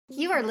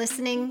You are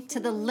listening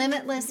to the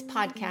Limitless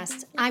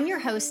Podcast. I'm your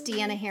host,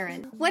 Deanna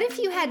Herron. What if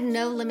you had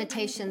no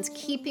limitations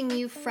keeping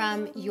you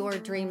from your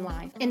dream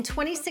life? In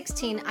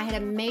 2016, I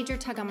had a major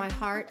tug on my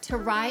heart to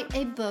write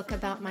a book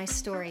about my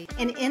story.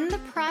 And in the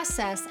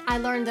process, I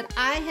learned that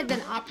I had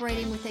been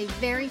operating with a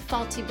very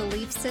faulty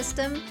belief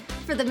system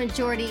for the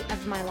majority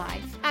of my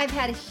life. I've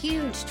had a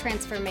huge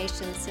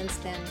transformation since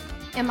then.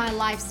 And my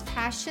life's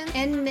passion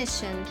and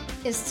mission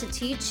is to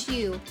teach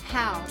you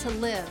how to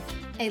live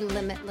a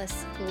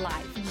limitless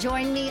life.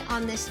 Join me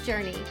on this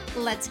journey.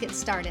 Let's get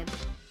started.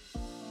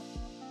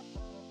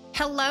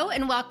 Hello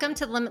and welcome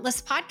to the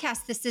Limitless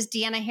Podcast. This is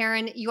Deanna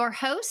Herron, your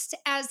host.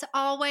 As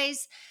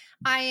always,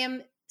 I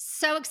am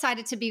so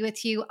excited to be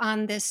with you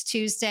on this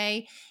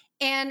Tuesday.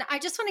 And I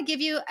just want to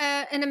give you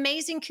an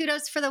amazing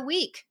kudos for the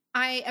week.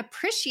 I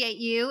appreciate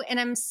you, and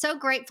I'm so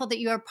grateful that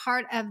you are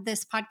part of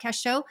this podcast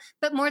show.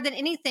 But more than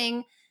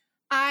anything,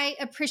 I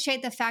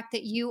appreciate the fact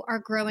that you are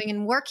growing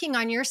and working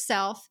on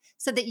yourself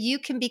so that you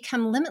can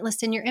become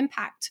limitless in your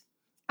impact.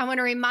 I want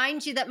to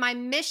remind you that my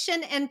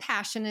mission and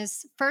passion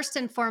is first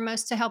and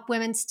foremost to help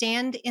women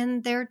stand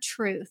in their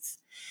truth,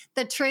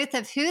 the truth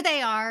of who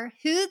they are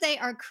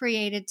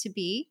created to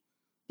be,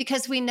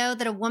 because we know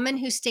that a woman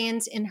who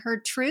stands in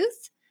her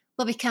truth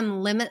will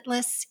become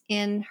limitless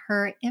in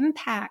her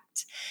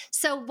impact.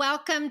 So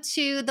welcome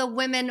to the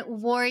Women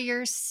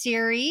Warrior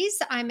Series.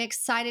 I'm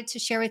excited to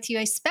share with you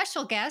a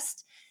special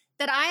guest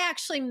that I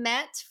actually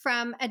met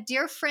from a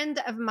dear friend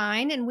of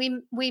mine, and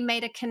we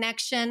made a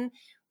connection.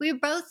 We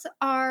both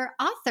are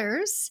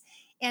authors,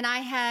 and I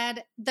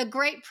had the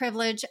great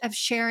privilege of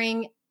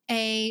sharing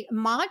a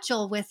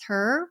module with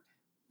her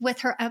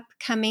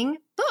upcoming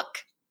book.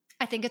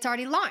 I think it's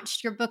already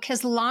launched. Your book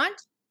has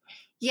launched.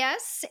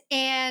 Yes.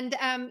 And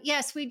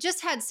yes, we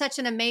just had such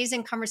an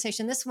amazing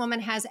conversation. This woman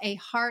has a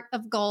heart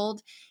of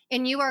gold,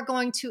 and you are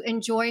going to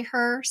enjoy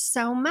her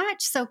so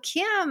much. So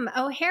Kim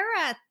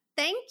O'Hara,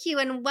 thank you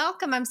and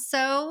welcome. I'm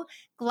so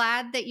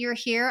glad that you're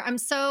here. I'm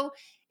so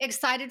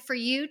excited for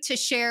you to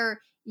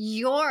share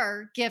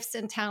your gifts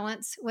and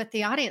talents with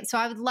the audience. So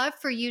I would love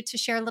for you to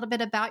share a little bit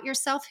about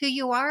yourself, who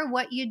you are,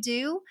 what you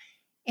do,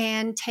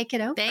 and take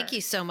it over. Thank you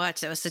so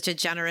much. That was such a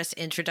generous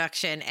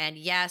introduction. And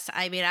yes,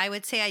 I mean, I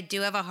would say I do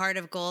have a heart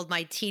of gold.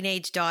 My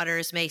teenage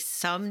daughters may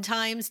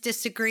sometimes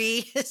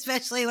disagree,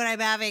 especially when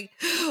I'm having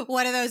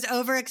one of those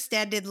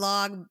overextended,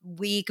 long,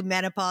 weak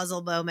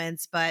menopausal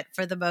moments. But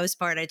for the most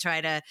part, I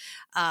try to,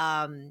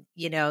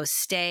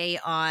 stay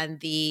on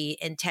the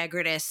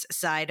integritous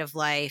side of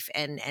life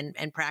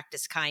and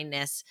practice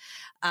kindness.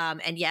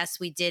 And yes,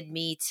 we did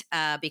meet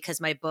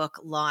because my book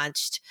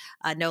launched,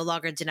 No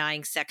Longer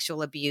Denying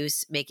Sexual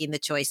Abuse, Making the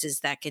Choices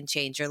That Can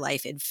Change Your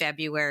Life, in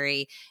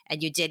February.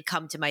 And you did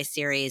come to my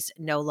series,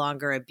 No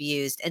Longer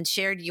Abused, and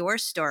shared your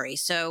story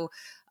so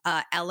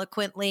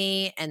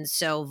eloquently and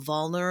so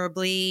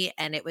vulnerably.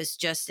 And it was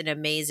just an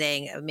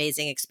amazing,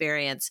 amazing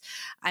experience.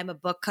 I'm a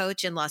book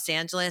coach in Los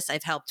Angeles.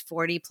 I've helped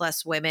 40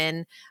 plus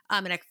women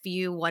and a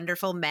few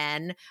wonderful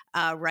men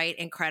write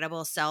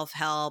incredible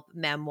self-help,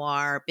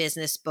 memoir,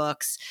 business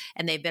books.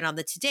 And they've been on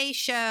the Today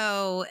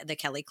Show, the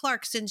Kelly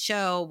Clarkson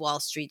Show, Wall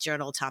Street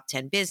Journal Top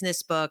 10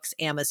 Business Books,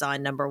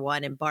 Amazon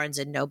 #1, and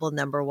Barnes & Noble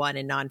 #1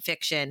 in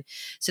nonfiction.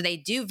 So they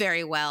do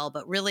very well.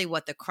 But really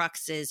what the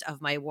crux is of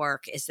my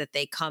work is that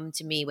they come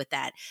to me with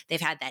that.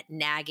 They've had that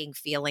nagging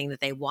feeling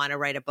that they want to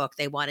write a book.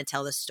 They want to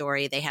tell the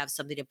story. They have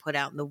something to put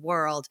out in the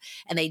world,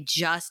 and they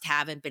just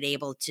haven't been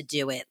able to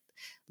do it.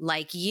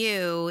 Like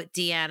you,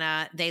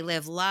 Deanna, they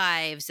live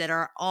lives that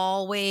are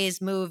always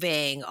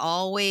moving,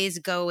 always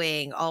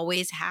going,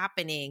 always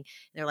happening.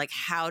 They're like,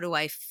 how do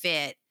I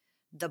fit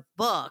the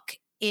book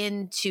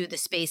into the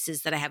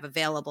spaces that I have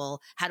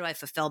available? How do I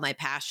fulfill my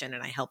passion?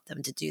 And I help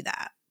them to do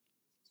that.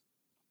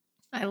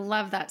 I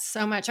love that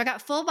so much. I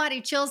got full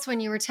body chills when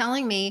you were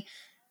telling me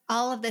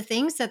all of the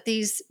things that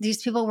these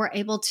people were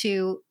able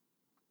to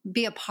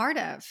be a part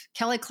of.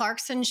 Kelly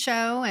Clarkson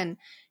Show, and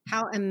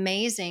how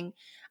amazing.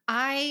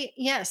 I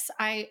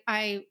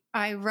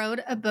wrote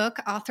a book,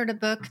 authored a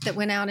book that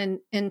went out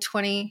in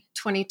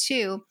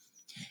 2022.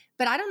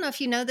 But I don't know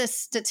if you know this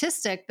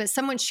statistic, but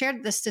someone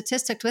shared the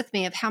statistic with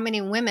me of how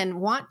many women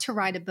want to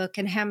write a book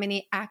and how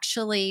many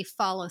actually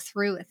follow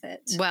through with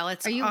it. Well,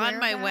 it's on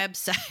my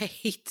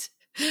website.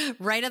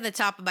 Right on the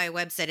top of my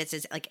website, it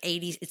says like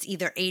 80, it's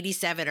either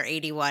 87 or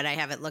 81. I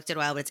haven't looked in a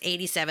while, but it's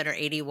 87 or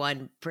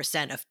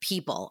 81% of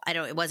people.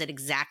 It wasn't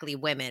exactly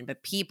women,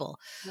 but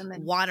people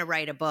want to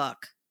write a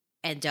book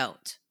and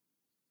don't.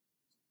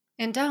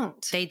 And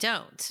don't. They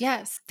don't.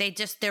 Yes.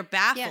 They're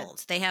baffled.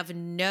 Yes. They have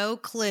no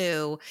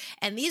clue.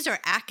 And these are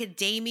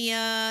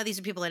academia. These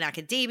are people in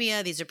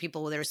academia. These are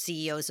people that are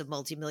CEOs of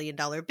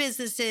multi-million-dollar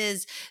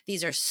businesses.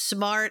 These are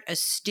smart,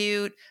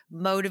 astute,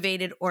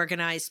 motivated,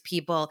 organized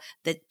people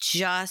that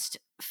just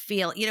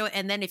feel,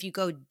 and then if you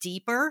go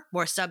deeper,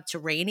 more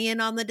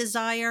subterranean on the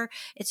desire,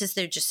 it's just,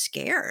 they're just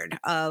scared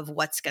of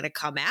what's going to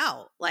come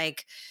out.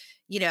 Like,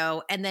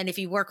 and then if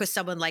you work with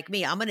someone like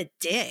me, I'm going to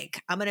dig.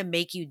 I'm going to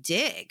make you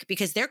dig,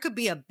 because there could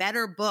be a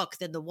better book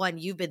than the one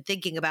you've been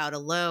thinking about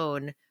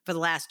alone for the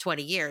last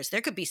 20 years.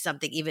 There could be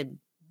something even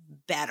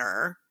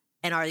better?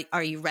 And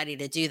are you ready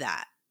to do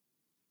that?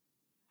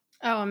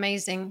 Oh,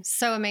 amazing.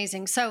 So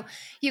amazing. So,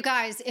 you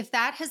guys, if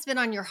that has been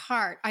on your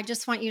heart, I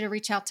just want you to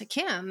reach out to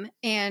Kim,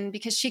 and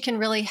because she can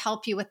really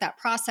help you with that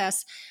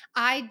process.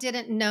 I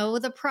didn't know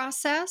the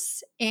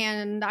process,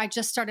 and I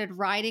just started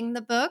writing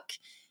the book,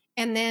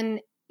 and then,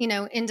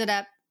 ended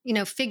up,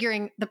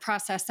 figuring the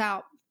process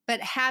out.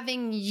 But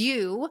having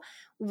you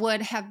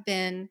would have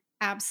been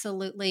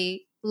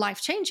absolutely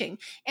life changing.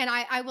 And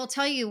I will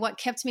tell you, what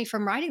kept me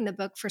from writing the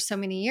book for so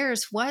many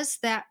years was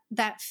that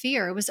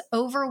fear. It was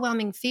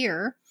overwhelming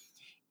fear,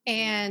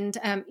 and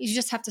you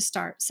just have to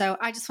start. So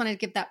I just wanted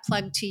to give that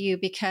plug to you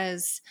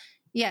because,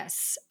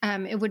 yes,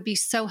 it would be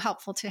so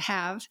helpful to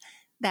have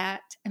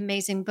that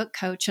amazing book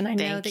coach. And I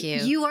know that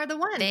you are the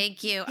one.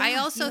 Thank you. Yeah, I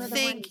also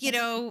think,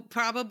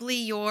 probably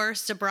your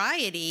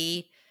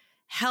sobriety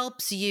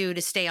helps you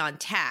to stay on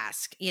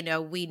task.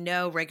 We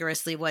know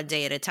rigorously one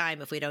day at a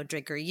time, if we don't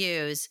drink or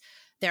use,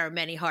 there are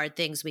many hard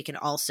things we can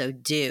also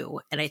do.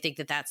 And I think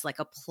that that's like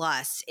a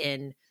plus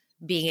in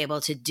being able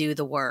to do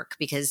the work,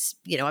 because,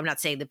 I'm not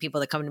saying the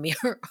people that come to me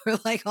are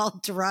like all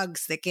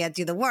drugs that can't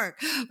do the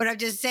work, but I'm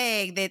just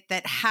saying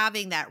that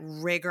having that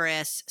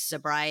rigorous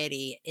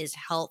sobriety is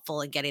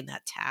helpful in getting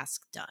that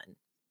task done.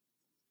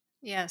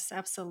 Yes,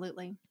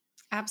 absolutely.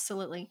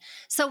 Absolutely.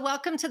 So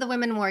welcome to the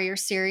Women Warrior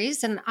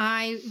series. And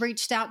I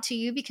reached out to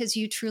you because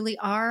you truly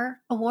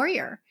are a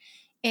warrior.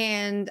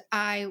 And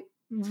I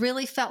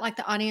really felt like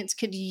the audience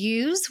could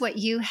use what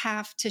you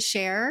have to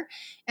share.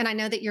 And I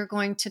know that you're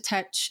going to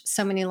touch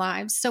so many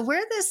lives. So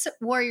where this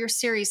Warrior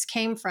series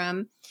came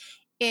from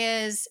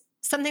is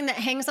something that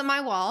hangs on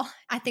my wall.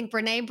 I think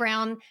Brene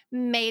Brown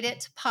made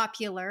it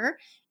popular.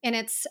 And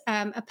it's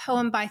a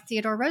poem by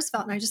Theodore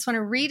Roosevelt. And I just want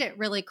to read it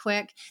really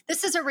quick.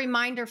 This is a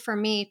reminder for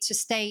me to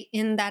stay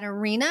in that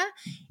arena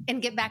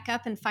and get back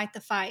up and fight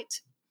the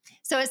fight.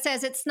 So it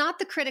says, it's not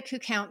the critic who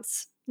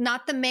counts,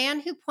 not the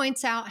man who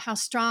points out how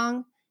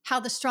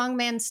the strong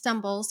man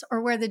stumbles, or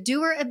where the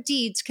doer of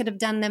deeds could have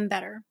done them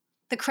better.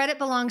 The credit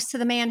belongs to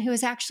the man who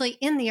is actually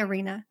in the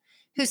arena,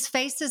 whose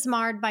face is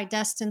marred by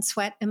dust and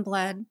sweat and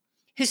blood,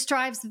 who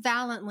strives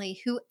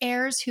valiantly, who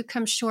errs, who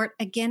comes short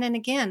again and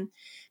again,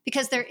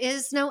 because there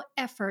is no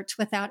effort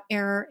without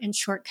error and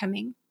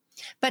shortcoming,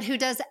 but who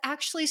does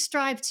actually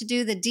strive to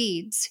do the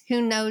deeds,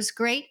 who knows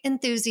great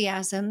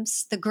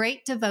enthusiasms, the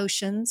great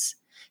devotions,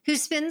 who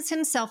spends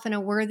himself in a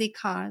worthy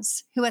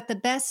cause, who at the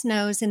best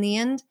knows in the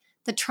end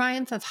the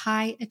triumph of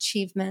high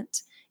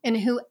achievement,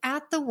 and who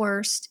at the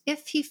worst,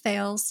 if he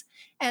fails,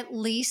 at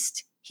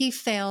least he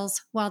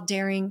fails while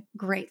daring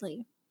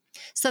greatly,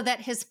 so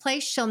that his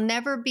place shall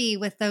never be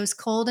with those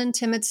cold and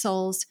timid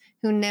souls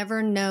who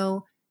never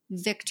know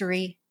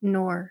victory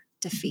nor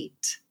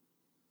defeat.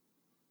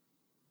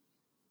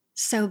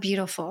 So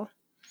beautiful.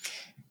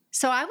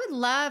 So I would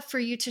love for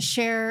you to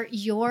share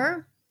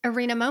your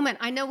arena moment.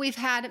 I know we've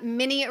had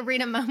many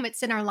arena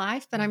moments in our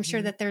life, but I'm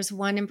sure that there's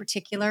one in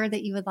particular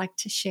that you would like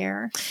to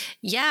share.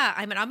 Yeah,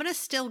 I'm going to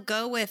still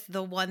go with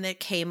the one that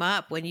came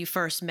up when you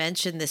first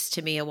mentioned this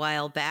to me a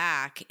while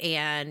back.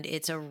 And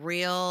it's a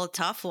real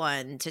tough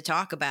one to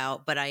talk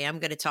about, but I am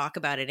going to talk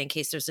about it in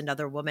case there's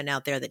another woman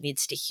out there that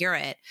needs to hear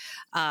it.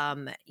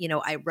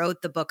 I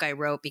wrote the book I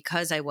wrote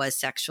because I was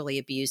sexually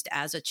abused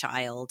as a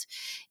child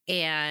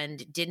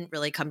and didn't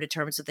really come to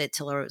terms with it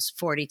till I was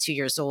 42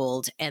 years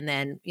old, and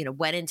then,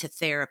 went into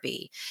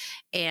therapy.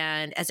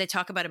 And as I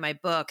talk about in my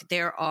book,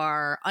 there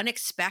are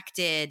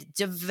unexpected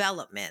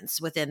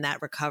developments within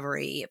that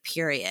recovery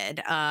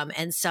period,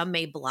 and some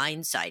may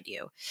blindside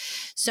you.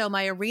 So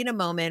my arena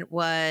moment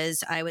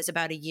was I was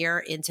about a year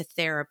into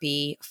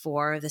therapy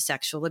for the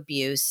sexual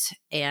abuse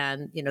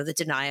and, the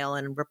denial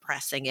and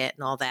repressing it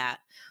and all that.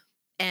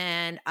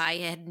 And I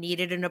had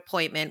needed an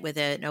appointment with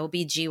an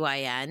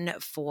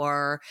OBGYN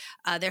for,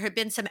 there had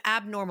been some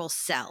abnormal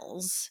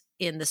cells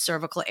in the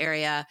cervical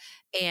area.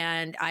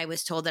 And I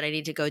was told that I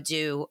need to go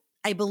do,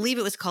 I believe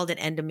it was called an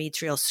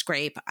endometrial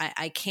scrape.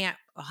 I can't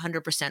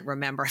 100%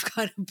 remember. I've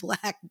got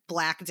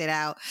blacked it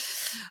out.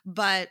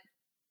 But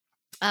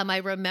I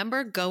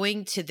remember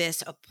going to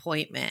this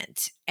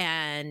appointment,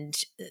 and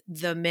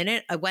the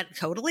minute I went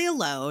totally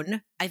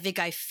alone, I think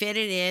I fit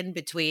it in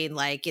between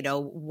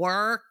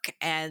work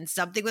and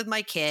something with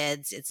my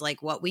kids. It's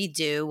like what we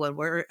do when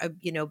we're,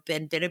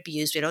 been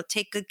abused. We don't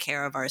take good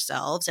care of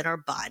ourselves and our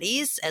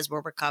bodies as we're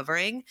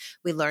recovering.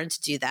 We learn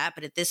to do that.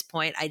 But at this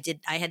point I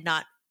had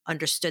not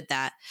understood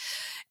that.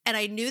 And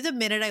I knew the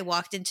minute I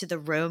walked into the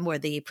room where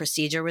the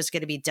procedure was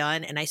going to be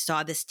done, and I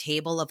saw this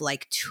table of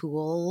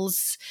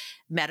tools,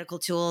 medical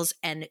tools,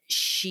 and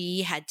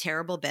she had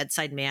terrible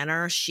bedside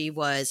manner. She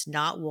was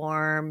not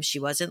warm. She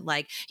wasn't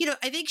I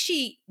think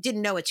she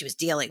didn't know what she was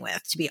dealing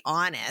with, to be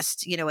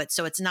honest,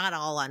 so it's not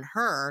all on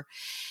her.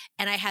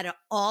 And I had an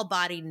all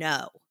body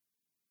no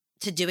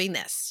to doing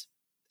this.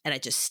 And I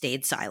just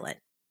stayed silent.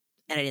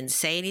 And I didn't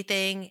say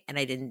anything. And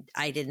I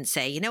didn't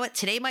say, you know what,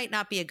 today might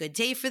not be a good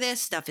day for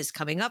this. Stuff is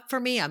coming up for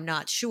me. I'm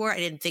not sure. I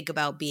didn't think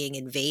about being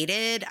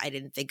invaded. I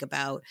didn't think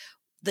about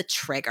the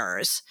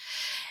triggers.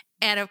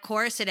 And of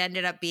course, it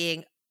ended up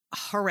being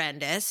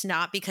horrendous,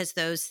 not because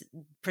those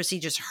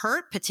procedures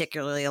hurt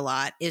particularly a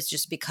lot, is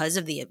just because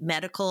of the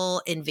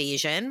medical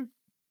invasion.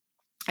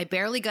 I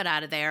barely got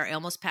out of there. I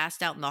almost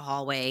passed out in the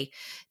hallway.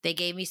 They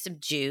gave me some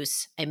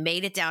juice. I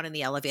made it down in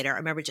the elevator. I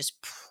remember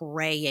just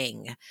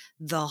praying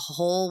the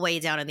whole way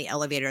down in the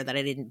elevator that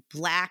I didn't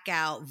black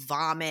out,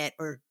 vomit,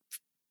 or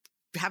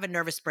have a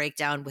nervous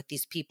breakdown with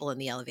these people in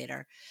the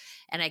elevator.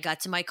 And I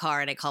got to my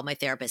car and I called my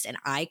therapist and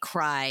I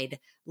cried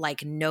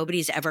like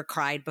nobody's ever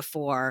cried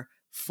before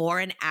for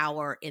an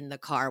hour in the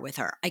car with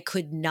her. I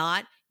could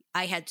not,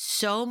 I had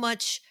so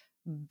much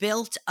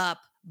built up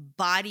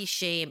body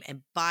shame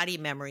and body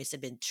memories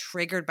had been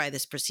triggered by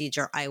this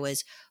procedure. I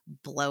was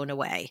blown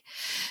away.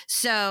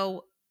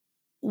 So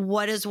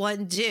what does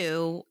one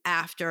do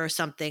after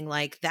something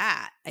like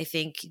that? I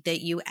think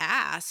that you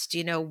asked,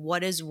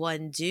 what does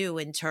one do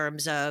in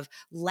terms of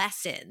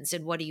lessons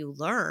and what do you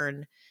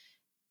learn?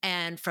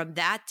 And from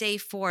that day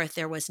forth,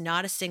 there was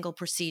not a single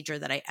procedure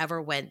that I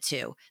ever went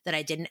to that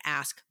I didn't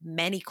ask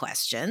many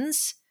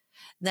questions,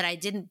 that I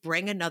didn't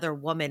bring another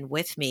woman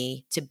with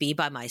me to be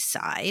by my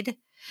side.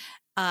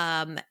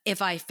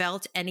 If I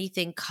felt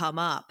anything come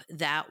up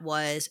that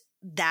was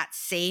that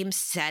same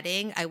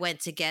setting, I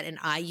went to get an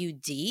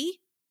IUD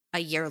a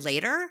year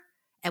later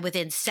and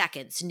within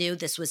seconds knew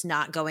this was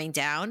not going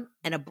down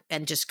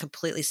and just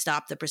completely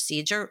stopped the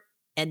procedure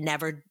and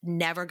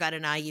never got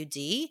an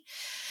IUD.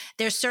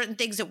 There's certain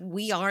things that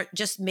we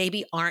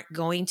maybe aren't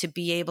going to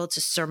be able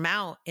to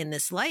surmount in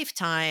this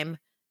lifetime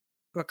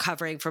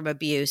recovering from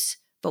abuse.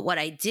 But what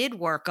I did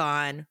work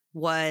on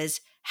was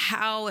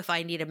how, if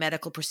I need a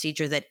medical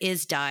procedure that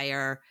is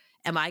dire,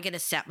 am I going to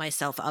set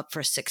myself up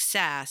for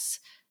success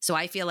so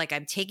I feel like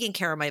I'm taking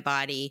care of my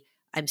body,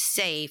 I'm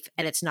safe,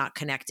 and it's not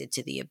connected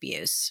to the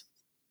abuse.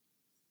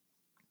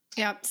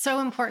 Yeah, so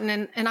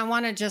important. And I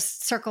want to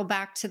just circle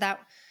back to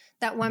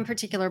that one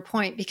particular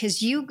point,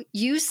 because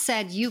you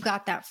said you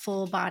got that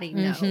full body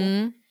no.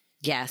 Mm-hmm.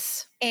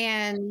 Yes.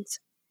 And,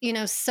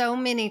 so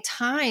many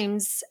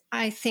times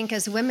I think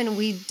as women,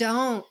 we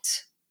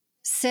don't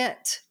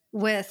sit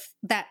with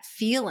that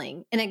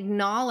feeling and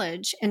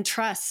acknowledge and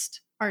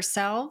trust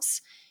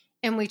ourselves,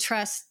 and we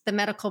trust the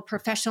medical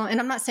professional. And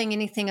I'm not saying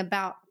anything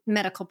about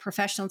medical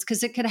professionals,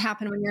 because it could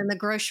happen when you're in the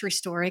grocery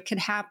store. It could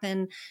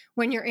happen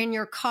when you're in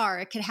your car.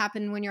 It could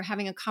happen when you're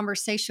having a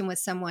conversation with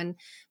someone.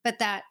 But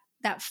that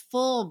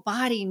full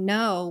body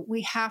no,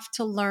 we have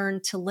to learn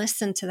to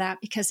listen to that,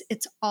 because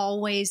it's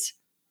always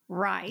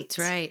right. That's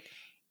right.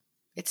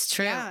 It's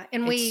true. Yeah,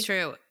 and it's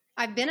true.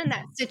 I've been in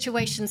that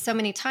situation so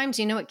many times.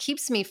 It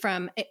keeps me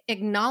from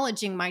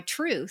acknowledging my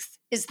truth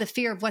is the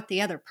fear of what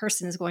the other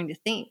person is going to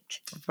think.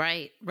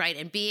 Right.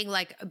 And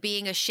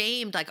being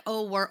ashamed, like,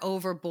 oh, we're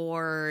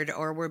overboard,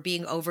 or we're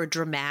being over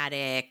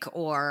dramatic,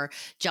 or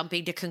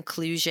jumping to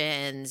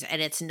conclusions,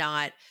 and it's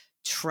not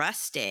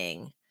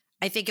trusting.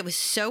 I think it was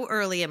so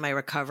early in my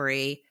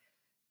recovery.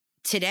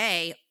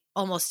 Today,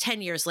 almost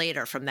 10 years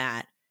later from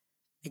that,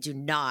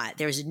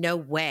 there's no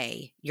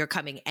way you're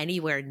coming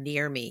anywhere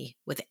near me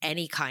with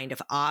any kind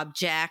of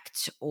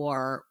object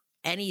or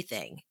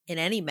anything in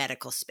any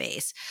medical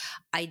space.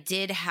 I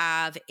did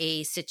have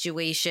a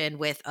situation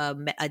with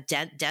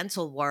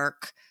dental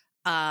work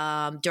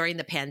during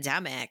the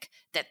pandemic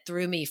that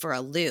threw me for a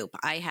loop.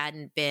 I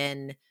hadn't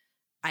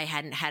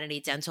had any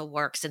dental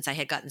work since I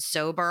had gotten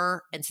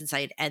sober and since I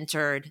had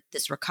entered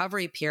this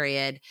recovery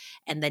period.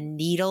 And the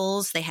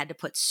needles, they had to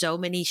put so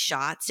many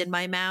shots in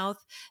my mouth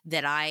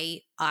that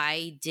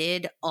I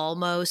did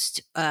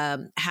almost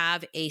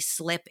have a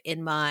slip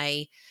in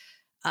my,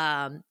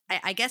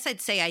 I guess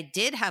I'd say I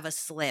did have a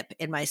slip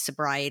in my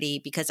sobriety,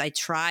 because I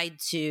tried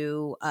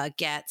to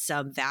get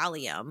some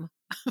Valium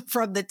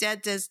from the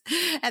dentist,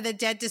 and the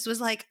dentist was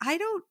like,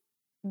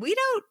 we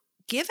don't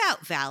give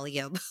out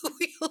Valium.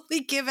 We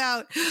only give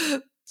out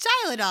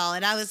Tylenol.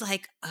 And I was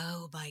like,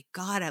 oh my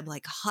God, I'm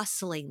like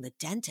hustling the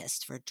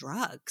dentist for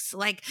drugs.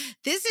 Like,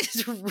 this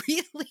is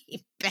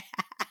really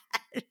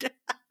bad.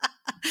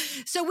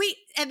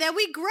 Then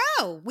we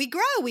grow,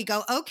 we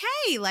go,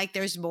 okay, like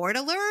there's more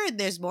to learn.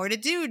 There's more to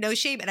do. No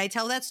shame. And I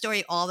tell that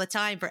story all the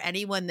time for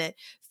anyone that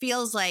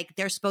feels like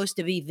they're supposed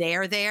to be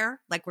there,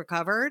 like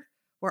recovered.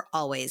 We're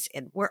always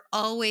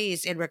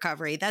in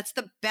recovery. That's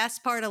the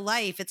best part of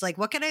life. It's like,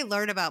 what can I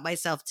learn about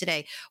myself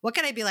today? What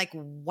can I be like,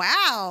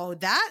 wow,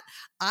 that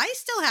I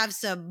still have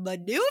some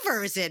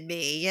maneuvers in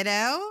me,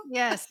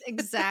 Yes,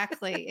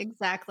 exactly.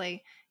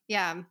 Exactly.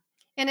 Yeah.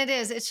 And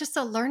it's just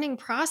a learning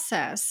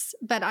process,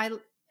 but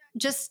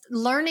just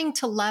learning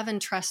to love and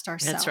trust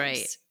ourselves. That's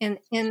right.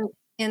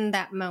 In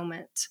that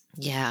moment.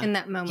 Yeah. In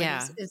that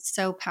moment is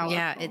so powerful.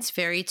 Yeah, it's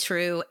very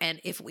true.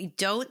 And if we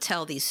don't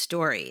tell these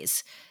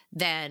stories,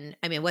 then,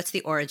 I mean, what's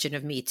the origin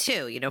of Me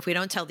Too? If we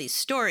don't tell these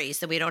stories,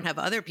 then we don't have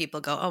other people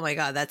go, oh my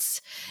God,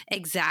 that's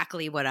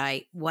exactly what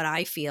I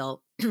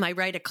feel. I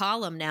write a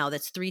column now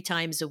that's 3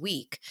 times a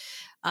week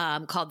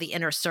called The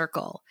Inner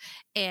Circle.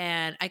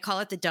 And I call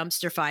it the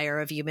dumpster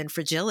fire of human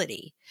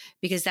fragility,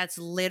 because that's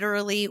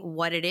literally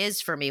what it is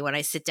for me when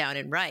I sit down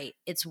and write.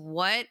 It's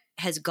what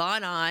has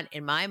gone on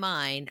in my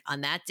mind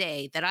on that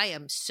day that I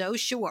am so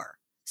sure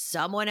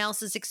someone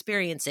else is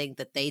experiencing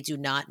that they do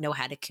not know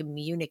how to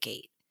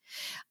communicate.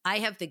 I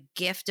have the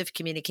gift of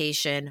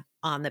communication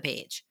on the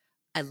page.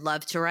 I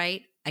love to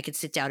write. I can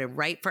sit down and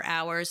write for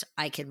hours.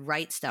 I can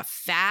write stuff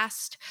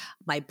fast.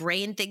 My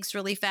brain thinks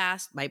really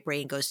fast. My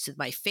brain goes to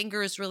my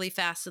fingers really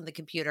fast on the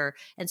computer.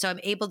 And so I'm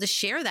able to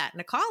share that in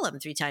a column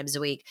 3 times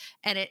a week.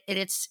 And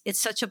it's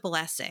such a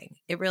blessing.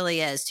 It really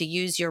is, to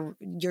use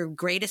your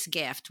greatest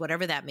gift,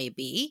 whatever that may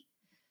be,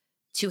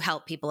 to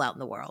help people out in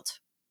the world.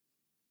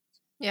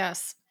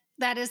 Yes,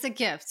 that is a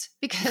gift,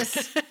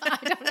 because I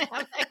don't have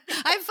that.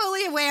 I'm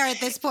fully aware at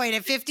this point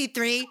at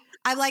 53.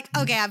 I'm like,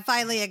 okay, I'm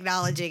finally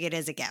acknowledging it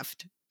is a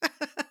gift.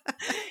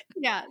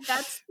 Yeah,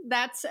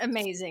 that's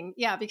amazing.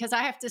 Yeah, because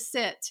I have to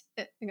sit.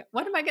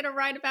 What am I going to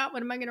write about?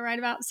 What am I going to write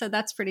about? So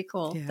that's pretty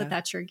cool that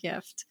that's your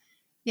gift.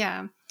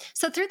 Yeah.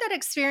 So through that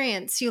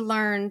experience, you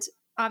learned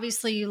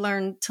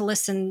to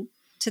listen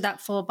to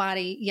that full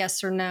body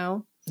yes or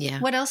no. Yeah.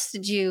 What else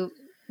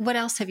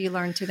have you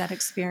learned through that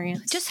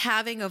experience? Just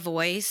having a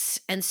voice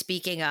and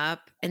speaking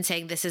up and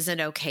saying this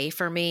isn't okay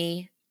for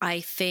me.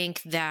 I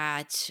think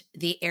that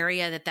the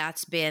area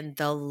that's been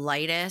the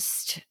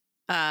lightest,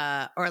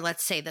 or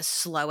let's say the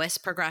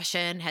slowest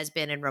progression, has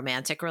been in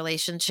romantic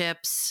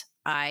relationships.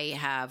 I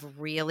have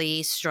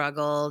really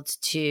struggled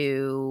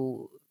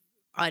to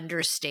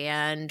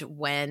understand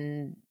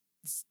when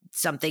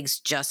something's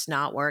just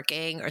not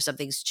working or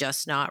something's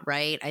just not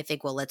right. I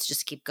think, well, let's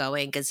just keep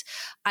going, because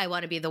I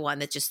want to be the one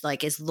that just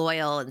like is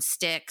loyal and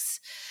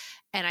sticks.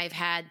 And I've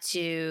had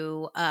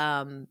to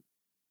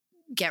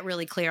get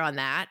really clear on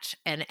that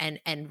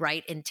and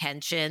write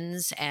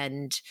intentions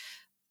and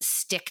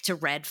stick to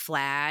red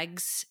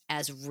flags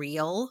as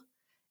real,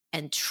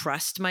 and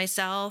trust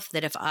myself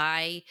that if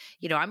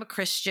I'm a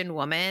Christian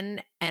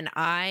woman, and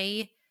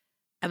I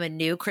am a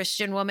new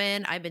Christian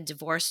woman. I've been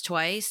divorced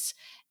twice.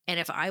 And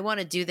if I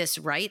want to do this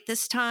right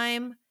this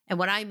time, and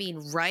when I mean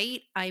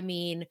right, I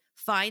mean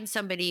find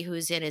somebody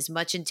who's in as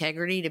much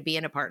integrity to be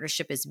in a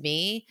partnership as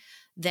me,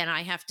 then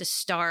I have to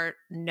start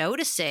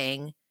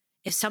noticing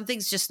if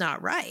something's just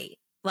not right.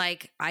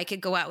 Like, I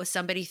could go out with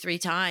somebody 3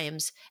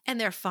 times and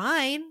they're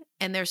fine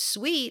and they're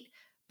sweet,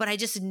 but I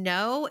just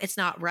know it's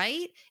not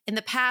right. In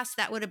the past,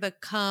 that would have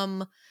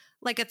become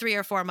like a 3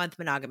 or 4 month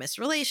monogamous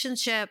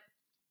relationship.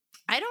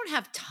 I don't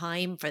have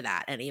time for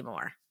that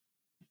anymore.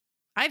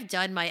 I've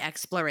done my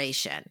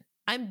exploration.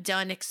 I'm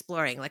done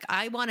exploring. Like,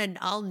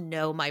 I'll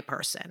know my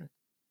person.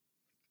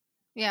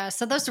 Yeah.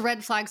 So those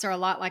red flags are a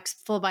lot like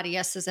full body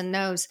yeses and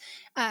nos.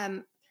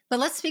 But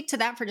let's speak to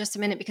that for just a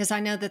minute, because I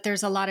know that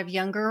there's a lot of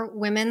younger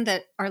women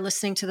that are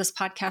listening to this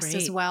podcast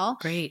as well.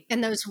 Great.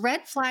 And those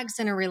red flags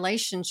in a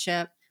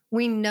relationship,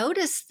 we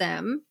notice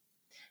them,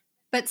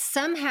 but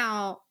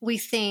somehow we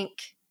think,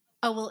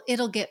 oh, well,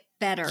 it'll get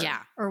better.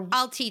 Yeah. Or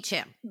I'll teach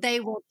him. they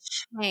will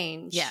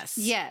change. Yes.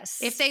 Yes.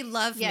 If they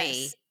love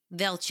me,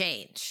 they'll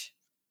change.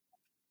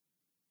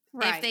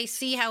 Right. If they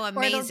see how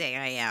amazing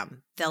I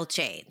am, they'll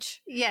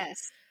change.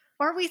 Yes.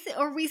 Or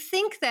we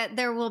think that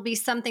there will be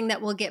something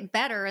that will get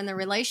better in the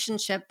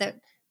relationship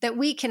that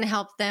we can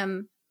help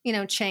them,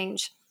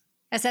 change.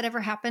 Has that ever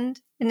happened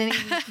in any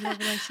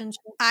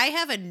relationship? I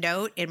have a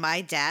note in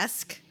my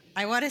desk.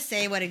 I want to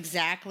say what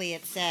exactly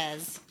it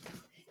says.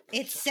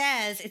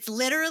 It's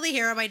literally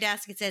here on my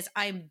desk. It says,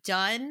 I'm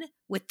done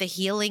with the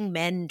healing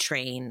men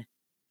train.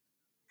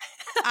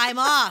 I'm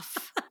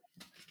off.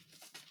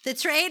 The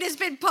train has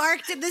been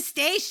parked in the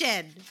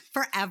station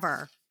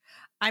forever.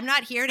 I'm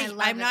not here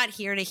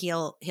to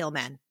heal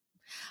men.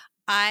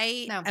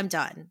 I'm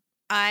done.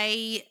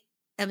 I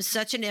am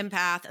such an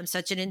empath. I'm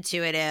such an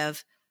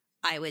intuitive.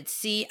 I would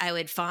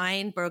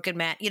find broken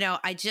men.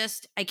 I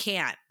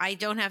can't. I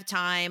don't have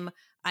time.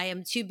 I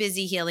am too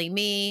busy healing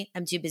me.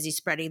 I'm too busy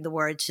spreading the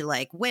word to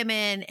like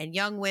women and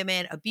young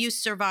women,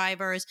 abuse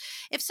survivors.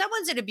 If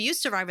someone's an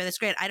abuse survivor, that's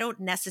great. I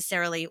don't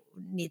necessarily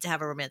need to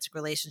have a romantic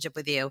relationship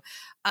with you.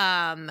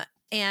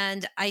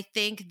 And I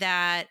think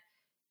that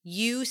if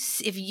you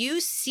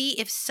say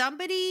it,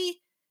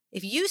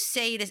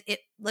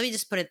 let me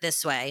just put it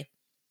this way.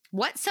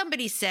 What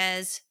somebody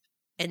says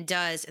and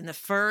does in the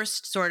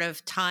first sort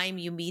of time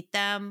you meet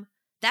them,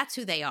 that's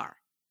who they are.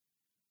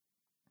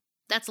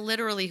 That's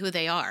literally who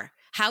they are.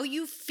 How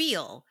you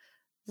feel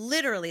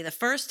literally the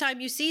first time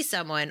you see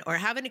someone or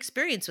have an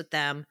experience with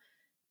them,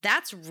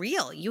 that's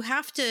real. You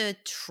have to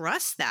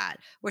trust that.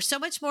 We're so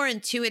much more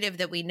intuitive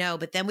that we know,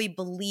 but then we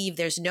believe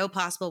there's no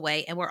possible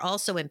way. And we're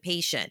also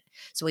impatient.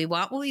 So we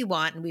want what we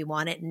want, and we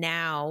want it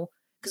now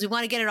because we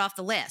want to get it off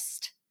the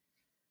list.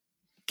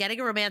 Getting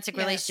a romantic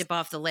relationship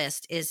off the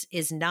list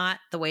is not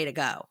the way to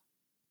go.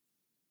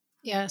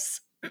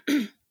 Yes.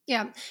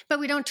 Yeah. But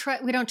we don't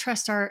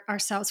trust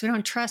ourselves. We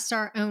don't trust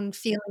our own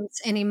feelings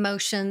and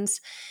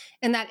emotions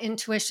and that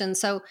intuition.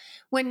 So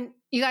when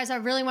you guys, I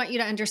really want you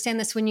to understand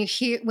this. When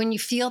you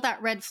feel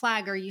that red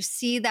flag or you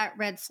see that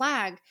red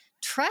flag,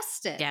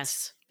 trust it.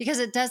 Yes. Because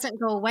it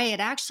doesn't go away. It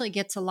actually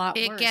gets a lot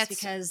worse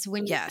because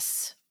when you,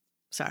 yes.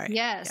 Sorry.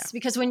 Yes. Yeah.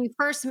 Because when you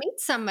first meet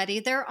somebody,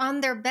 they're on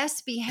their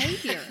best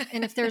behavior.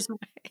 And if there's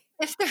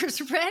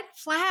red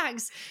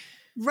flags,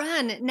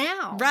 run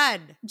now.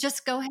 Run.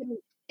 Just go ahead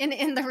and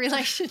end the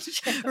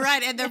relationship.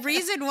 Right. And the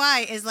reason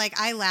why is like,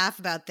 I laugh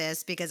about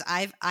this because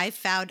I've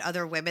found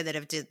other women that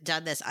have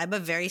done this. I'm a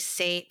very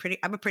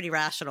I'm a pretty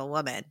rational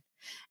woman.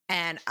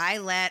 And I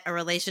let a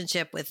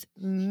relationship with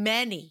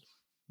many,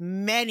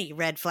 many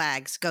red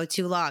flags go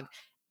too long.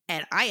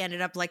 And I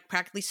ended up like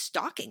practically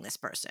stalking this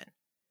person.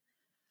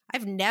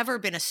 I've never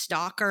been a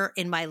stalker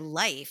in my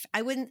life.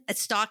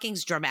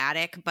 Stalking's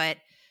dramatic, but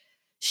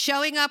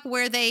showing up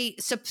where they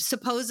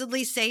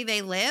supposedly say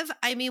they live,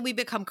 I mean, we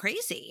become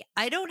crazy.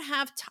 I don't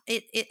have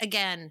it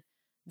again.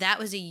 That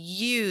was a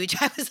huge,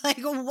 I was like,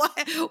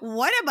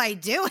 what am I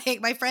doing?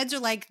 My friends are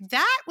like,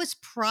 that was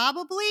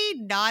probably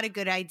not a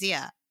good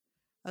idea.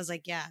 I was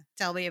like, yeah,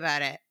 tell me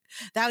about it.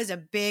 That was a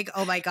big,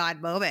 oh my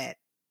God moment.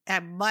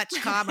 I'm much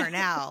calmer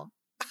now.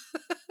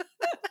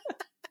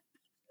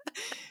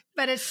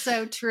 But it's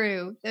so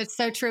true. It's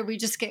so true. We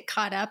just get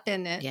caught up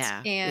in it.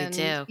 Yeah, and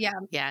we do.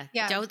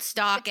 Yeah. Don't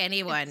stalk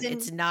anyone.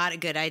 It's not a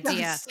good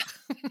idea.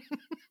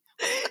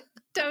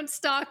 Don't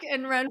stalk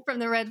and run from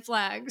the red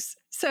flags.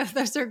 So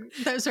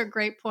those are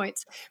great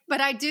points. But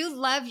I do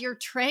love your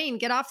train.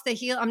 Get off the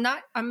heel.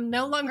 I'm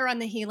no longer on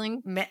the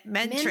healing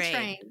men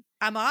train.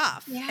 I'm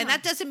off. Yeah. And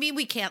that doesn't mean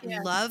we can't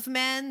love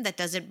men. That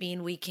doesn't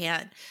mean we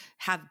can't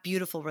have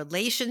beautiful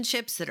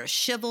relationships that are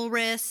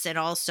chivalrous and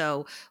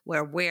also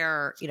where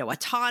we're,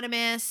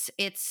 autonomous.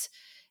 It's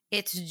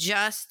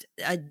just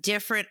a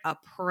different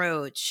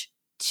approach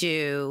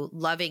to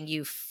loving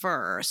you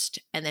first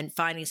and then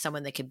finding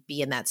someone that can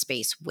be in that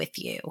space with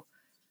you.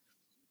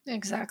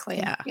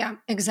 Exactly. Yeah,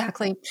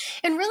 exactly.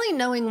 And really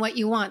knowing what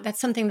you want. That's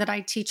something that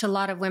I teach a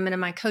lot of women in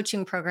my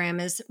coaching program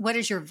is what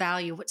is your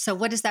value? So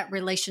what is that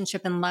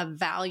relationship and love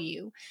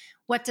value?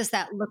 What does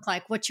that look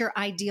like? What's your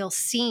ideal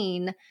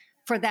scene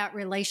for that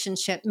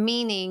relationship?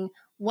 Meaning,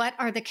 what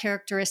are the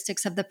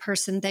characteristics of the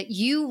person that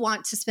you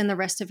want to spend the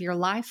rest of your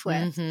life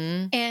with?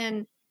 Mm-hmm.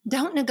 And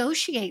don't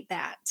negotiate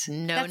that.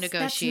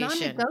 Negotiation. That's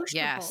non-negotiable.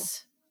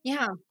 Yes.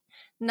 Yeah.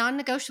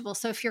 Non-negotiable.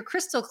 So if you're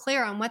crystal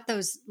clear on what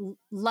those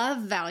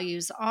love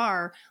values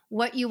are,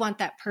 what you want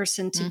that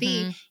person to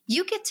be,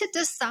 you get to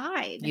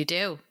decide. You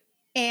do.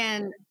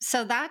 And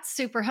so that's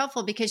super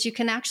helpful because you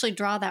can actually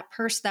draw that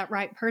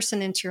right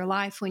person into your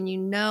life when you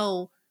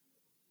know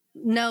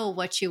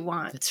what you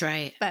want. That's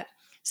right. But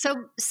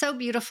so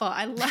beautiful.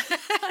 I love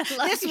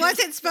this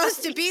wasn't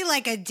supposed to be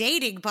like a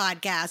dating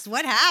podcast.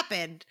 What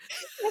happened?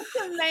 It's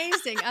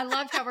amazing. I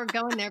love how we're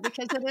going there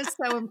because it is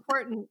so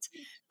important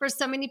for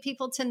so many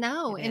people to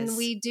know. And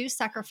we do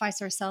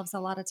sacrifice ourselves a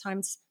lot of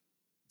times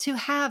to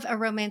have a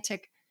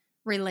romantic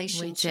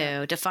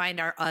relationship. We do. To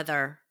find our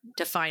other.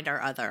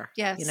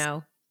 Yes.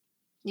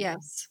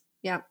 Yes.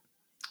 Yeah.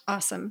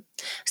 Awesome.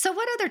 So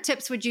what other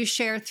tips would you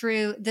share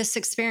through this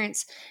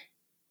experience?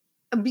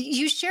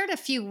 You shared a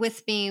few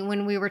with me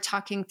when we were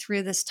talking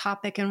through this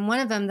topic. And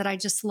one of them that I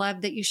just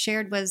loved that you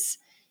shared was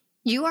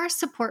you are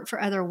support for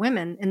other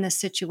women in this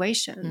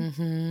situation.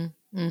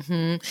 Mm-hmm.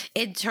 Mm-hmm.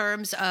 In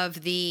terms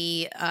of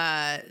the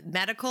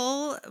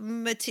medical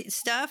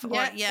stuff or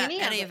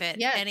any of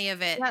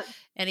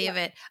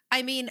it.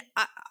 I mean,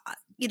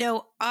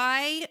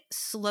 I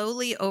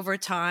slowly over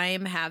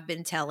time have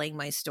been telling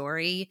my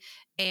story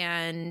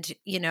and,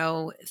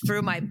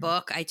 through my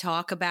book, I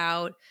talk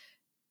about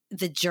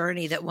the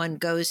journey that one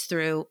goes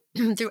through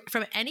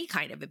from any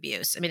kind of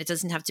abuse. I mean, it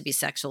doesn't have to be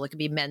sexual. It could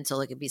be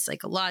mental. It could be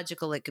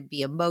psychological. It could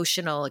be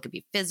emotional. It could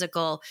be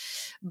physical.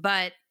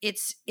 But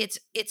it's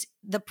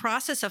the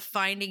process of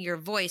finding your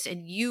voice.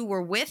 And you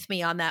were with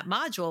me on that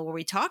module where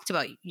we talked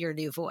about your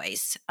new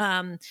voice.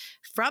 From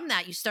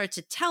that, you start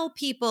to tell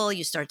people,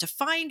 you start to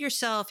find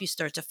yourself, you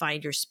start to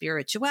find your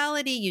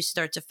spirituality, you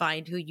start to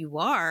find who you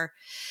are.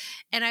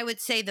 And I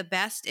would say the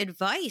best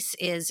advice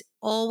is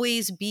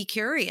always be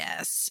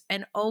curious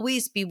and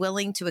always be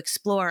willing to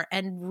explore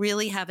and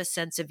really have a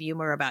sense of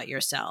humor about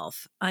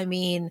yourself. I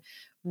mean,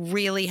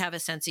 really have a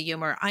sense of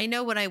humor. I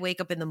know when I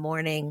wake up in the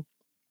morning,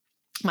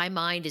 my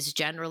mind is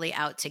generally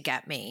out to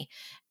get me.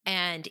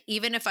 And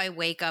even if I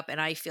wake up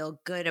and I feel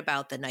good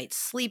about the night's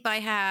sleep I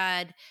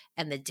had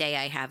and the day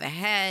I have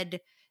ahead,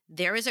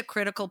 there is a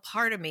critical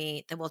part of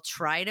me that will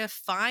try to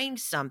find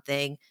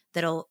something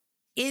that'll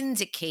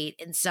indicate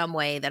in some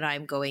way that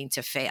I'm going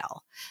to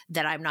fail,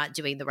 that I'm not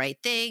doing the right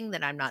thing,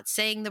 that I'm not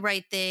saying the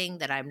right thing,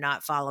 that I'm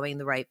not following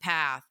the right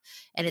path.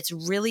 And it's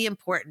really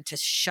important to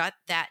shut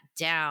that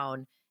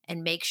down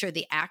and make sure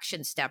the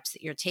action steps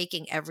that you're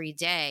taking every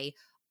day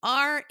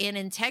are in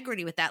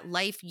integrity with that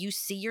life you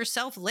see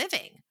yourself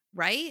living,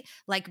 right?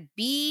 Like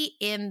be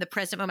in the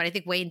present moment. I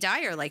think Wayne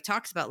Dyer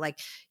talks about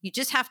you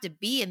just have to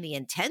be in the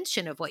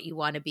intention of what you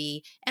want to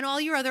be, and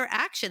all your other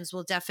actions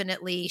will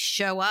definitely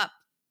show up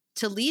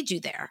to lead you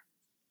there.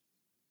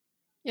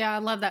 Yeah, I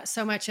love that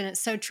so much. And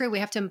it's so true. We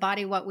have to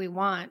embody what we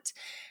want.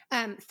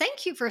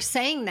 Thank you for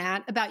saying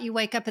that about you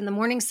wake up in the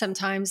morning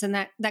sometimes and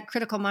that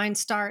critical mind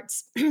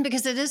starts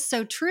because it is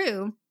so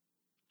true.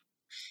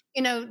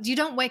 You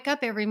don't wake up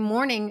every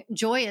morning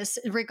joyous,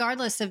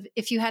 regardless of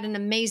if you had an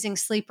amazing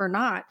sleep or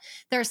not.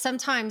 There are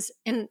sometimes,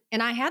 and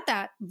I had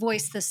that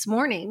voice this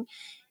morning,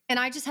 And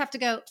I just have to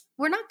go,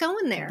 we're not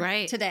going there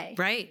Right. today.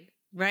 Right.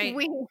 Right.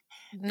 We,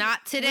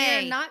 Not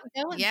today. We're not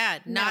going. Yeah,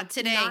 No, not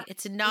today.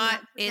 It's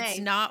not it's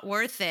today. not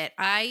worth it.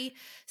 I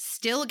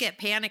still get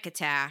panic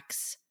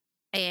attacks,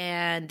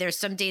 and there's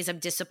some days I'm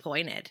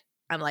disappointed.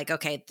 I'm like,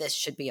 okay, this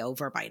should be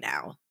over by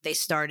now. They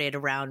started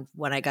around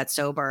when I got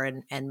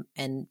sober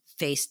and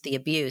faced the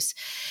abuse.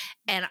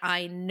 And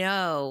I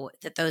know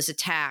that those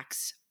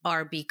attacks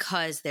are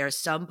because there's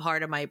some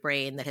part of my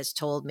brain that has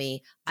told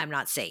me I'm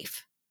not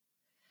safe.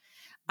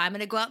 I'm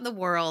going to go out in the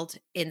world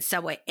in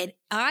some way. And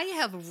I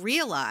have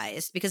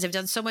realized, because I've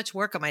done so much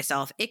work on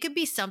myself, it could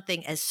be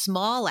something as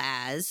small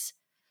as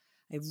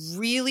I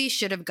really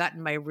should have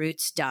gotten my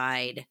roots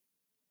dyed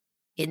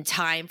in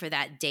time for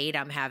that date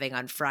I'm having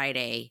on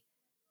Friday,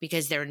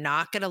 because they're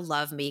not going to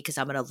love me because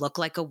I'm going to look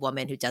like a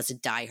woman who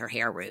doesn't dye her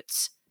hair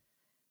roots.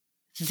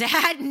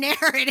 That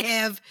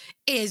narrative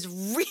is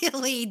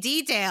really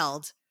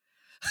detailed.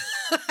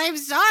 I'm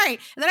sorry. And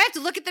then I have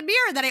to look at the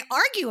mirror and then I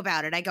argue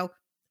about it. I go,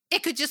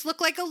 it could just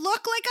look like I'm a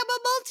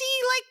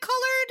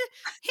multi-colored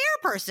hair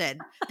person.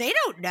 They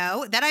don't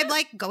know. Then I'm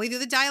like going through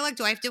the dialogue.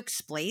 Do I have to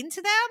explain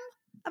to them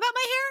about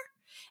my hair?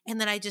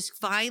 And then I just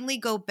finally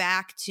go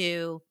back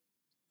to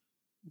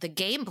the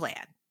game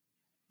plan.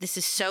 This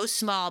is so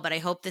small, but I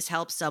hope this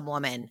helps some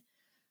woman.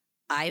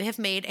 I have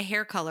made a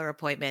hair color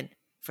appointment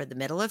for the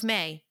middle of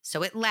May,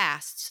 so it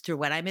lasts through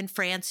when I'm in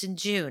France in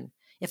June.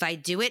 If I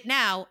do it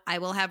now, I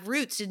will have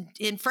roots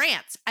in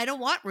France. I don't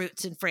want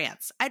roots in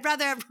France. I'd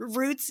rather have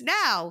roots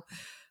now.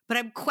 But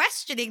I'm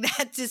questioning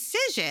that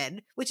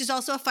decision, which is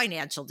also a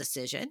financial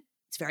decision.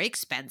 It's very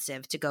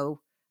expensive to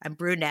go, I'm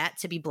brunette,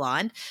 to be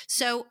blonde.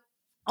 So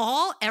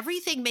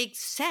everything makes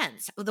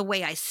sense. The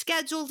way I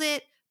scheduled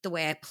it, the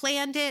way I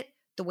planned it,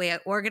 the way I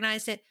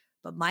organized it.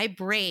 But my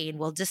brain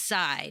will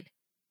decide,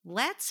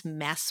 let's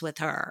mess with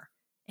her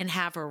and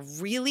have her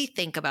really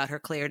think about her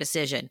clear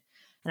decision.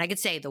 And I could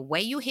say the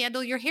way you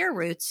handle your hair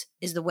roots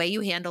is the way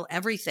you handle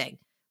everything.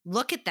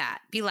 Look at that.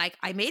 Be like,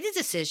 I made a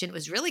decision. It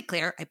was really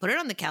clear. I put it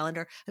on the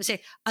calendar. I would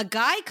say a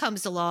guy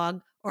comes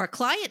along or a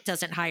client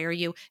doesn't hire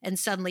you. And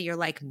suddenly you're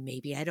like,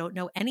 maybe I don't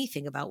know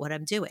anything about what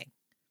I'm doing.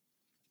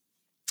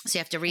 So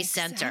you have to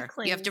recenter.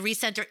 Exactly. You have to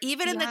recenter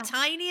even in the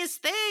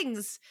tiniest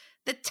things,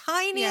 the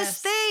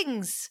tiniest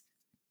things.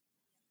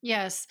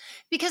 Yes.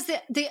 Because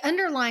the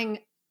underlying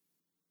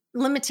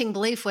limiting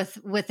belief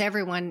with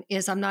everyone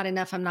is I'm not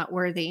enough. I'm not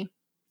worthy.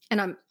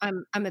 And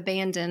I'm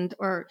abandoned,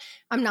 or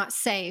I'm not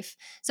safe.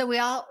 So we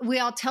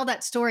all tell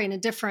that story in a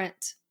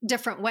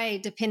different way,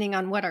 depending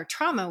on what our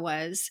trauma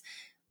was.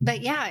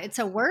 But yeah, it's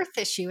a worth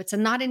issue. It's a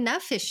not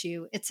enough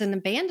issue. It's an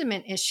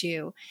abandonment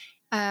issue.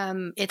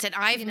 It's an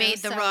I've made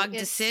the wrong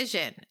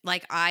decision.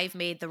 Like, I've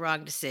made the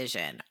wrong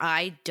decision.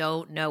 I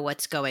don't know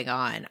what's going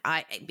on.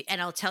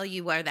 And I'll tell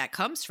you where that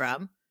comes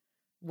from.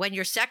 When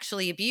you're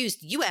sexually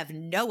abused, you have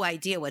no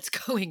idea what's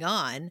going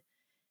on,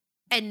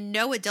 and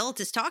no adult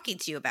is talking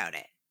to you about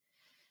it.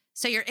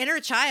 So your inner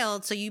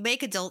child, so you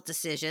make adult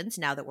decisions.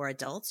 Now that we're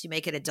adults, you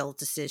make an adult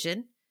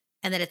decision.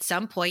 And then at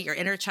some point your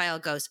inner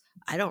child goes,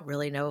 I don't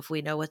really know if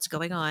we know what's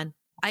going on.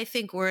 I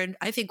think we're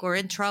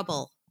in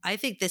trouble. I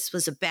think this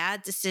was a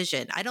bad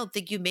decision. I don't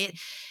think you made,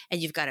 and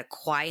you've got to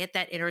quiet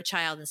that inner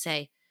child and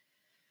say,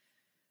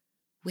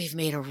 we've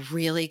made a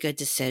really good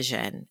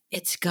decision.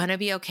 It's going to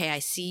be okay. I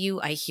see you.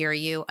 I hear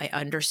you. I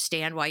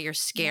understand why you're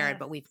scared,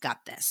 but we've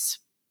got this.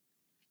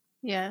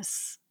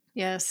 Yes.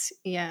 Yes,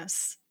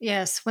 yes,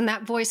 yes. When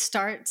that voice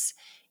starts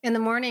in the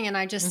morning and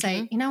I just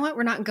say, you know what,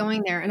 we're not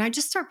going there. And I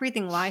just start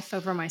breathing life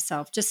over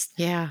myself. Just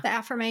the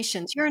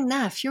affirmations. You're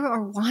enough. You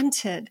are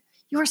wanted.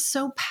 You are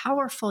so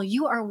powerful.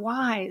 You are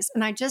wise.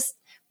 And I just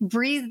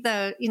breathe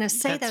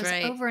say those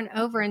over and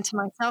over into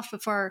myself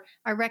before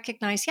I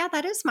recognize,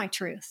 that is my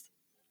truth.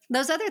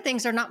 Those other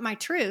things are not my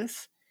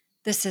truth.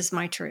 This is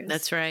my truth.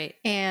 That's right.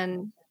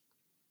 And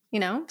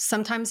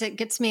sometimes it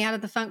gets me out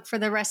of the funk for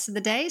the rest of the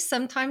day.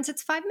 Sometimes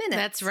it's 5 minutes.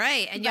 That's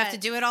right. And you have to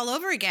do it all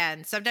over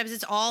again. Sometimes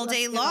it's all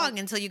day long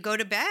until you go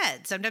to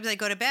bed. Sometimes I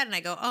go to bed and I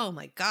go, oh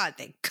my God,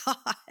 thank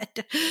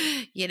God.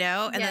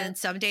 And then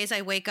some days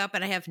I wake up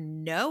and I have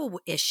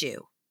no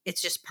issue.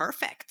 It's just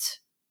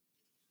perfect.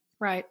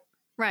 Right.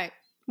 Right.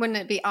 Wouldn't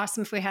it be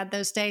awesome if we had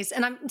those days?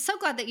 And I'm so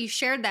glad that you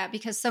shared that,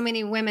 because so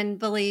many women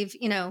believe,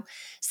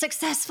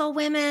 successful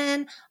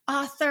women,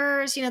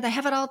 authors, they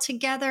have it all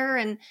together,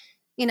 and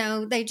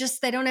they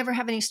don't ever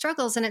have any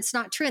struggles, and it's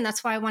not true. And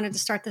that's why I wanted to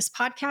start this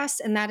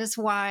podcast. And that is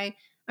why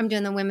I'm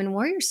doing the Women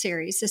Warrior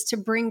series, is to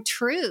bring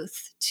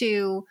truth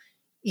to,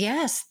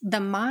 the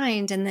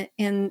mind and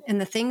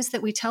the things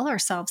that we tell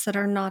ourselves that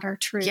are not our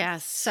truth.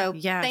 Yes. So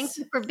thank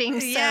you for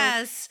being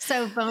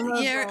so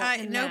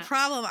vulnerable. No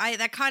problem.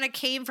 That kind of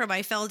came from,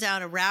 I fell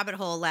down a rabbit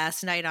hole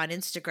last night on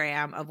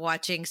Instagram of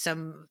watching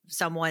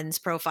someone's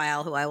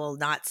profile, who I will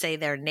not say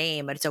their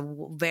name, but it's a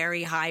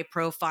very high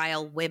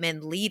profile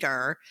women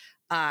leader,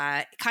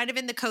 kind of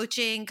in the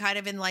coaching, kind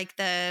of in like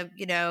the,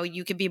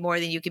 you can be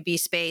more than you can be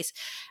space.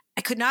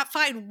 I could not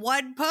find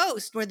one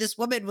post where this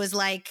woman was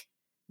like,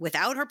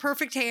 without her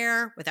perfect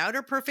hair, without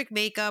her perfect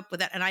makeup,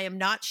 and I am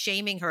not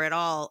shaming her at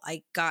all.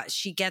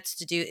 She gets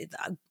to do,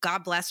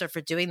 God bless her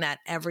for doing that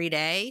every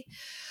day.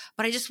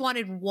 But I just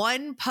wanted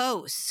one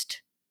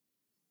post,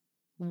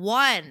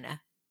 one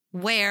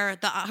where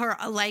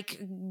I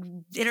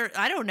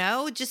don't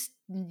know, just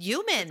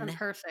human.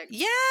 Perfect.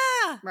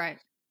 Yeah. Right.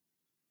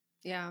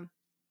 Yeah.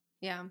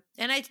 Yeah.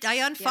 And I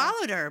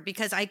unfollowed her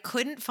because I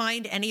couldn't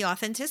find any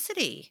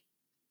authenticity.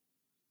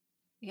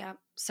 Yeah.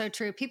 So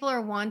true. People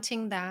are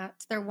wanting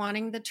that. They're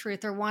wanting the truth.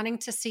 They're wanting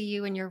to see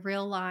you in your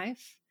real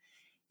life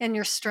and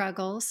your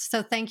struggles.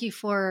 So thank you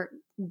for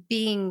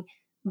being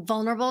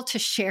vulnerable to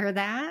share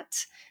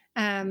that.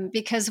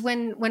 Because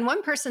when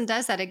one person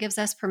does that, it gives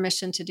us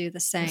permission to do the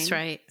same. That's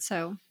right.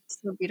 So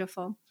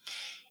beautiful.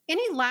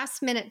 Any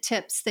last minute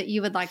tips that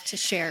you would like to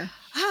share?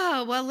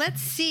 Oh, well, let's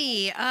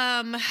see.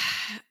 I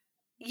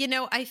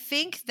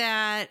think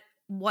that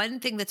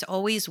one thing that's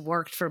always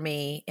worked for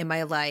me in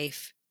my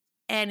life,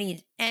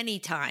 any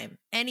time,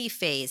 any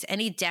phase,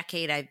 any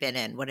decade I've been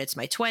in, when it's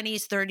my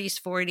 20s, 30s,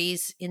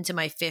 40s, into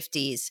my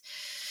 50s,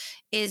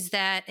 is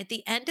that at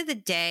the end of the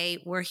day,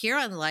 we're here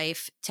on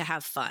life to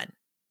have fun.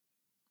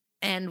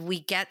 And we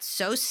get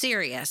so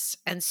serious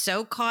and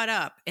so caught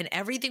up in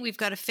everything we've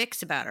got to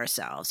fix about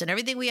ourselves and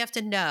everything we have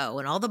to know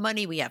and all the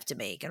money we have to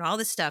make and all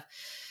this stuff.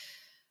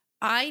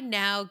 I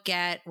now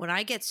when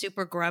I get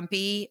super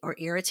grumpy or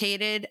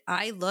irritated,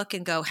 I look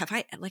and go, have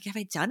I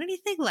done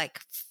anything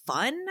like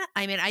fun?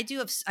 I mean,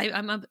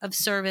 I'm of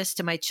service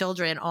to my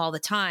children all the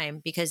time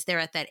because they're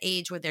at that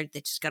age where they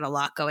just got a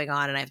lot going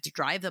on and I have to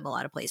drive them a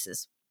lot of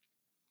places.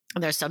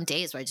 And there's some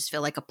days where I just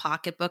feel like a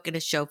pocketbook and a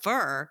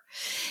chauffeur.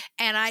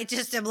 And I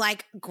just am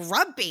like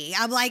grumpy.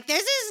 I'm like,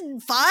 this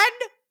isn't fun.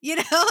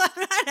 I'm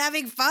not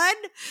having fun.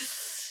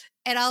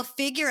 And I'll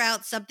figure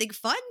out something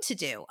fun to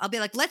do. I'll be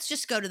like, let's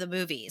just go to the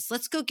movies.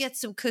 Let's go get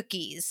some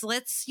cookies.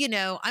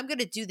 I'm going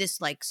to do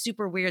this like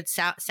super weird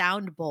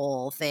sound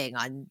bowl thing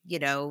on,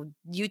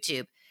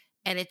 YouTube.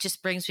 And it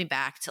just brings me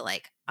back to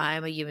like,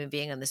 I'm a human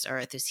being on this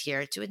earth who's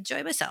here to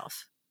enjoy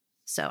myself.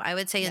 So I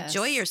would say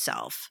enjoy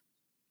yourself.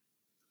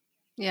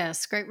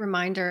 Yes, great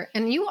reminder.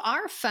 And you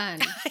are fun.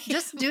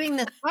 Just doing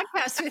this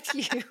podcast with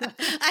you.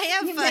 I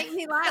am you fun. Make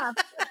me laugh.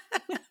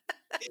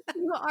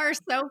 You are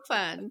so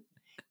fun.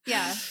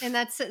 Yeah. And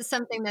that's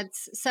something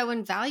that's so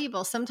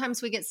invaluable.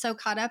 Sometimes we get so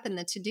caught up in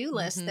the to-do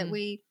list that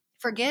we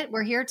forget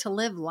we're here to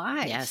live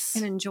life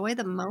and enjoy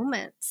the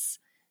moments.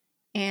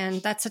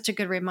 And that's such a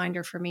good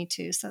reminder for me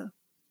too. So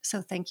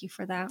thank you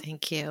for that.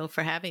 Thank you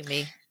for having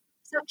me.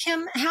 So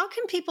Kim, how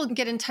can people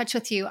get in touch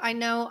with you? I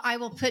know I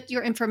will put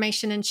your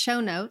information in show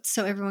notes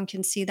so everyone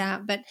can see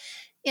that, but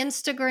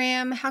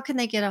Instagram, how can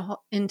they get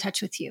in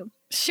touch with you?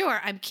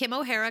 Sure. I'm Kim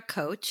O'Hara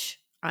Coach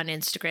on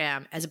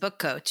Instagram as a book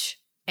coach.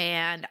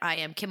 And I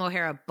am Kim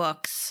O'Hara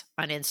Books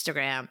on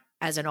Instagram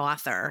as an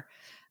author.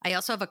 I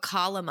also have a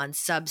column on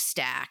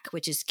Substack,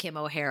 which is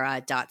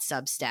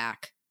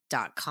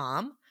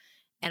kimohara.substack.com.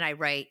 And I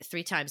write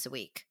 3 times a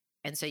week.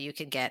 And so you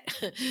can get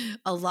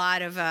a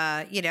lot of,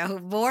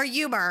 more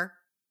humor,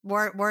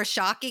 more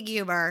shocking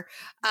humor.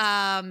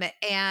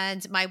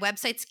 And my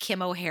website's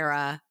Kim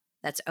O'Hara.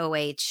 That's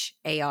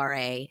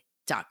OHARA.com.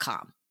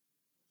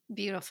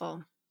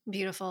 Beautiful.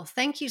 Beautiful.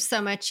 Thank you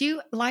so much.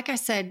 You, like I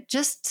said,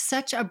 just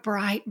such a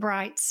bright,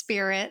 bright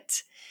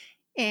spirit.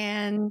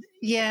 And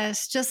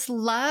yes, just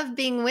love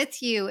being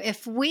with you.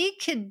 If we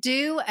could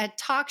do a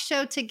talk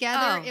show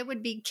together, it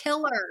would be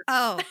killer.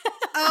 Oh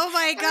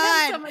my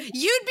God.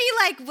 You'd be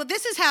like, well,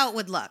 this is how it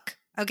would look.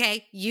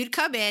 Okay. You'd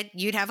come in,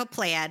 you'd have a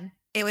plan.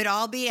 It would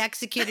all be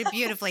executed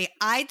beautifully.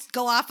 I'd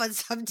go off on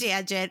some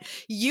tangent.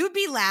 You'd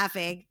be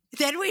laughing.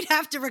 Then we'd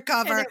have to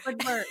recover. And it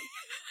would work.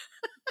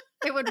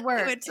 It would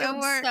work. It would so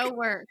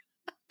work.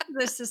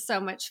 This is so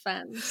much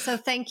fun. So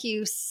thank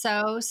you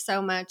so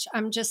much.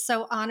 I'm just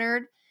so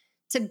honored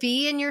to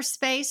be in your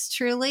space,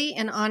 truly,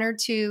 and honored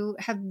to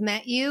have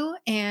met you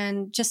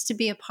and just to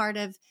be a part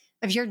of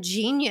your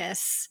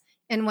genius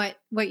and what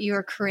you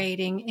are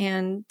creating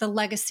and the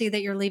legacy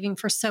that you're leaving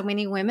for so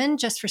many women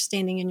just for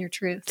standing in your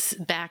truth.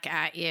 Back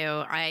at you.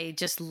 I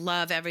just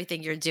love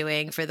everything you're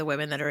doing for the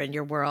women that are in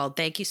your world.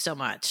 Thank you so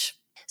much.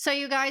 So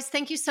you guys,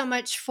 thank you so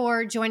much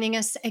for joining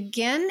us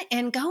again,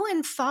 and go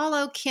and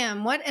follow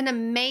Kim. What an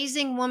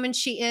amazing woman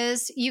she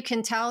is. You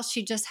can tell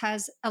she just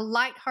has a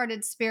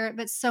lighthearted spirit,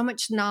 but so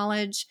much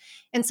knowledge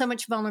and so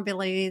much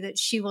vulnerability that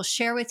she will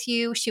share with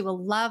you. She will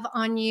love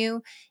on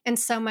you, and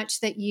so much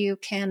that you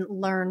can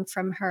learn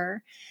from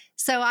her.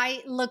 So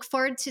I look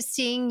forward to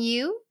seeing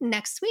you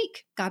next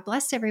week. God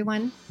bless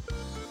everyone.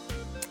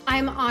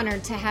 I'm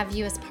honored to have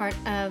you as part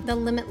of the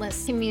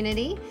Limitless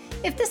community.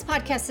 If this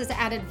podcast has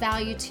added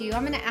value to you,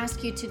 I'm going to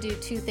ask you to do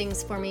 2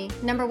 things for me.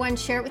 Number 1,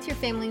 share it with your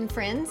family and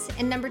friends.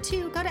 And number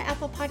 2, go to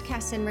Apple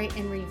Podcasts and rate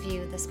and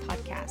review this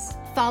podcast.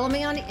 Follow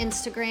me on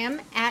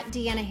Instagram at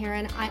Deanna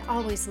Herron. I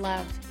always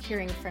love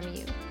hearing from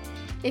you.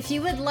 If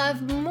you would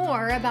love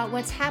more about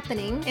what's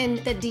happening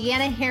in the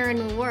Deanna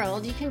Herron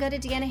world, you can go to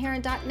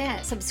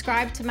deannaherron.net,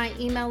 subscribe to my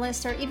email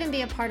list, or even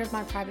be a part of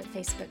my private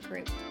Facebook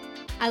group.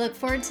 I look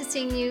forward to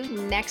seeing you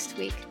next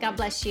week. God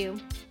bless you.